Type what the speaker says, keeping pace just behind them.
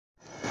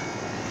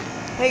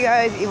Hey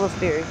guys, Evil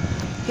Spirit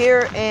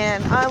here,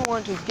 and I'm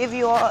going to give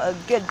you all a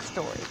good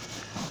story.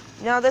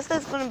 Now, this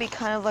is going to be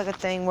kind of like a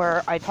thing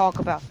where I talk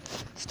about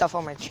stuff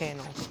on my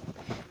channel.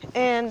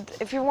 And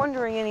if you're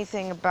wondering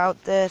anything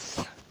about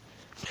this,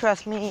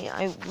 trust me,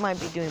 I might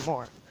be doing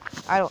more.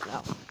 I don't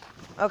know.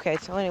 Okay,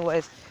 so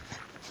anyways,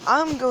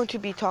 I'm going to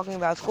be talking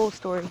about a school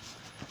story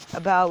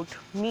about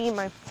me and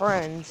my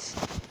friends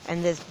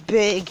and this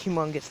big,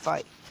 humongous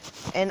fight.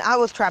 And I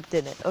was trapped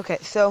in it. Okay,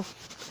 so,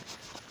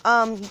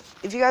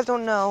 if you guys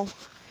don't know,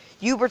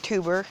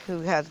 YouTuber, who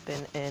has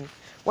been in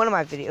one of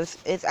my videos,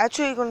 is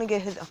actually going to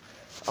get his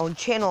own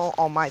channel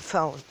on my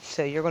phone.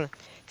 So you're going to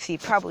see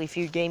probably a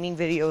few gaming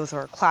videos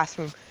or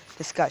classroom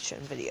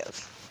discussion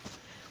videos.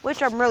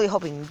 Which I'm really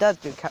hoping he does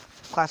do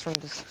classroom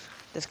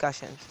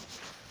discussions.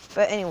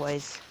 But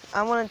anyways,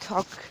 I want to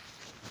talk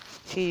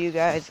to you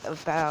guys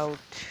about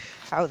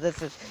how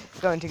this is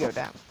going to go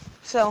down.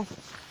 So,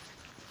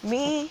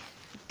 me,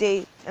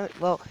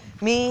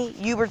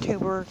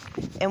 YouTuber,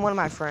 and one of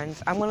my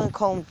friends, I'm going to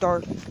call him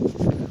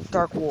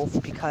Dark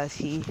Wolf because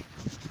he's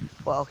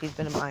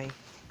been in my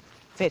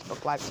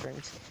Facebook live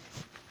streams.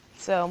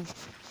 So,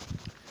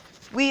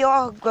 we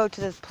all go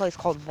to this place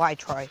called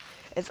Y-Try.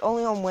 It's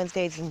only on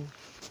Wednesdays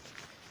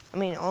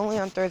only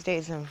on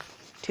Thursdays and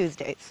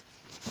Tuesdays.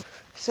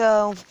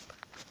 So,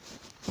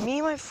 me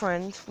and my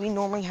friends, we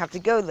normally have to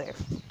go there.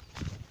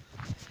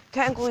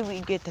 Technically,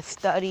 we get to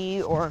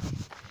study, or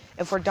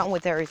if we're done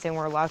with everything,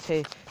 we're allowed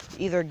to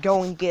either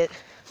go and get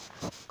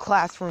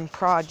classroom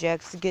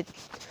projects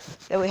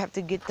that we have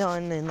to get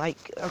done in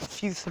like a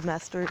few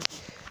semesters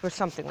or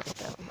something like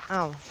that. I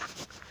don't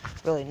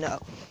really know,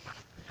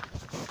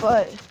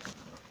 but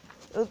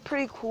it was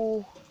pretty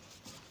cool,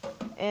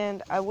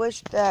 and I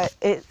wish that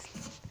it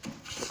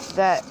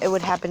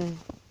would happen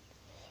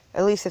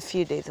at least a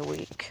few days a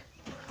week.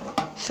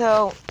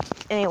 So,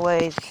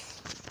 anyways,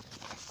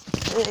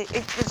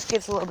 it just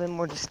gets a little bit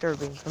more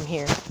disturbing from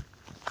here.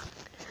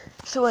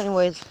 So,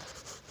 anyways,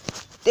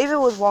 David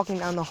was walking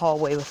down the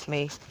hallway with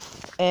me,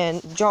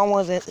 and John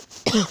wasn't.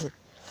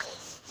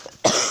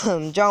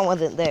 John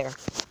wasn't there.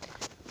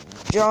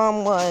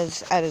 John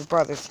was at his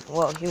brother's.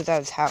 Well, he was at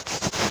his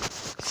house.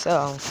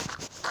 So,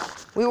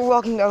 we were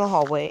walking down the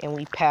hallway, and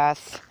we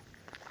passed.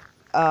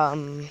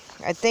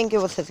 I think it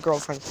was his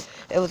girlfriend's.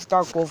 It was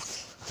Dark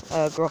Wolf's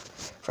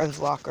girlfriend's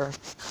locker.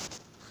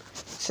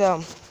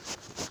 So,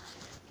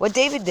 what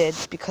David did,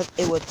 because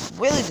it was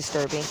really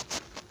disturbing,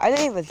 I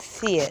didn't even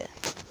see it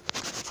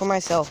for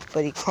myself,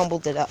 but he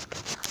crumbled it up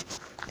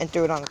and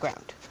threw it on the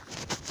ground.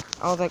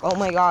 I was like, oh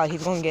my god,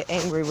 he's going to get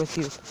angry with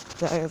you.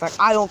 So I was like,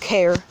 I don't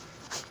care.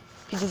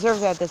 He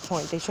deserves it at this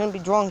point. They shouldn't be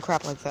drawing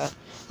crap like that.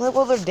 I'm like,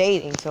 well, they're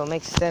dating, so it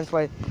makes sense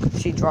why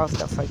she draws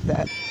stuff like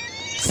that.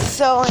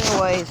 So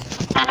anyways,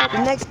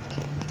 the next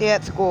day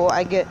at school,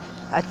 I get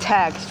a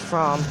text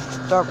from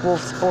Dark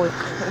Wolf's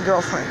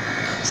girlfriend.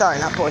 Sorry,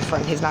 not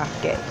boyfriend, he's not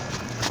gay.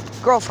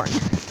 Girlfriend.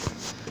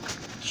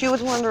 She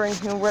was wondering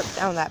who ripped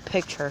down that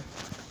picture.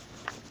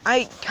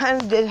 I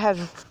kind of did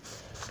have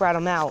brought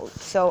him out,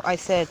 so I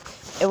said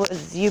it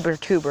was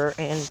YouTuber,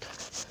 and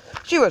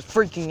she was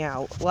freaking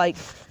out. Like,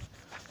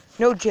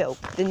 no joke.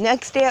 The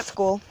next day at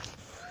school,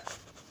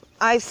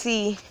 I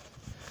see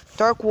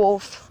Dark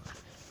Wolf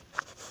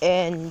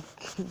and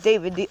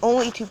David, the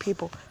only two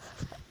people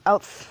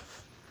out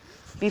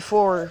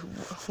before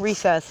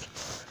recess.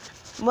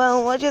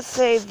 Well, let's just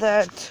say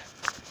that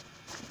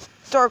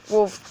Dark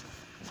Wolf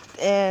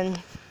and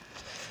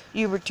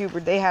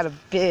YouTuber, they had a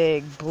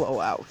big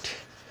blowout.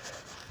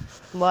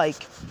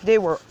 Like, they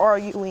were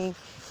arguing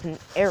and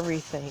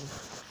everything.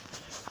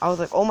 I was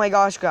like, oh my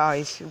gosh,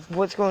 guys,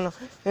 what's going on?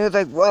 And it was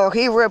like, well,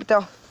 he ripped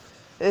off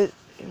this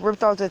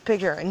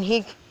picture, and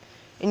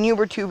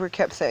YouTuber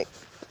kept saying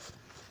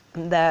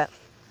that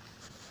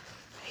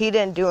he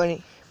didn't do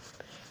it,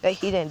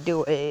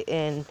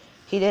 and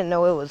he didn't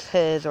know it was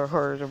his or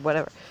hers or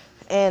whatever.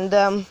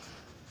 And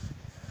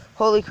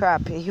holy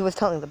crap, he was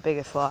telling the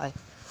biggest lie.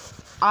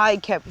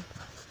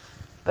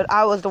 But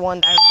I was the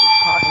one that was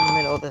caught in the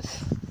middle of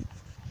this,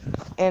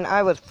 and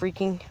I was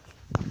freaking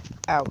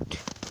out.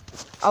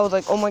 I was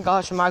like, oh my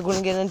gosh, am I going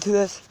to get into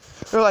this?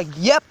 They're like,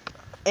 yep,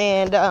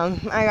 and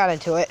I got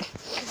into it.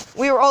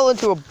 We were all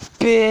into a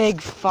big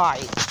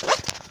fight.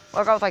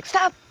 Like, I was like,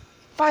 stop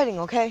fighting,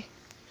 okay?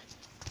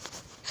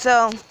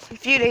 So, a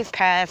few days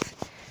passed,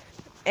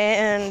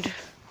 and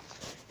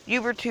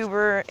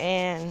YouTuber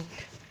and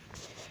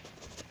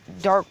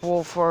Dark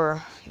Wolf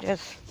were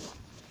just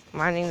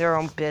minding their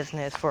own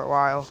business for a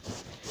while,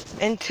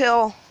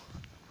 until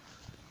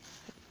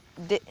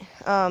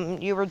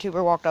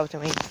YouTuber walked up to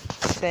me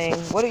saying,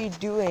 what are you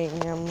doing?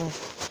 And I'm like,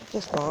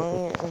 just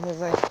drawing. And he's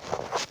like,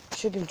 I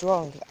should be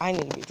drawing. I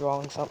need to be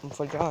drawing something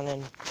for John.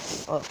 And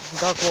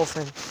Dark Wolf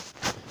and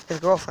his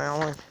girlfriend, I'm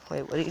like,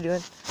 wait, what are you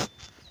doing?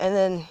 And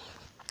then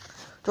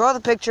draw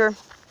the picture,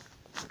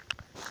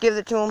 gives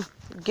it to him,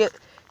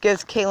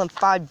 gives Kaylin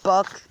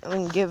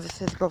 $5, gives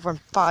his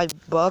girlfriend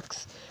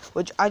 $5,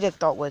 which I just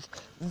thought was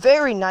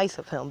very nice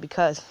of him,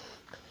 because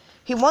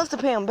he wants to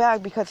pay him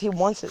back because he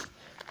wants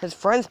his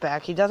friends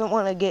back. He doesn't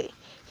want to get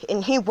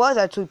And he was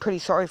actually pretty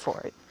sorry for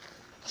it.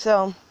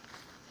 So,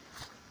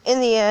 in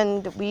the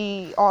end,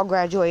 we all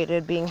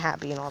graduated being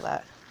happy and all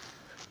that.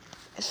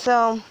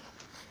 So,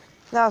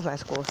 that was my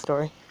school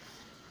story.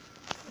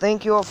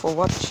 Thank you all for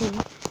watching,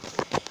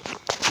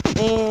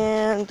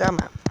 and I'm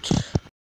out.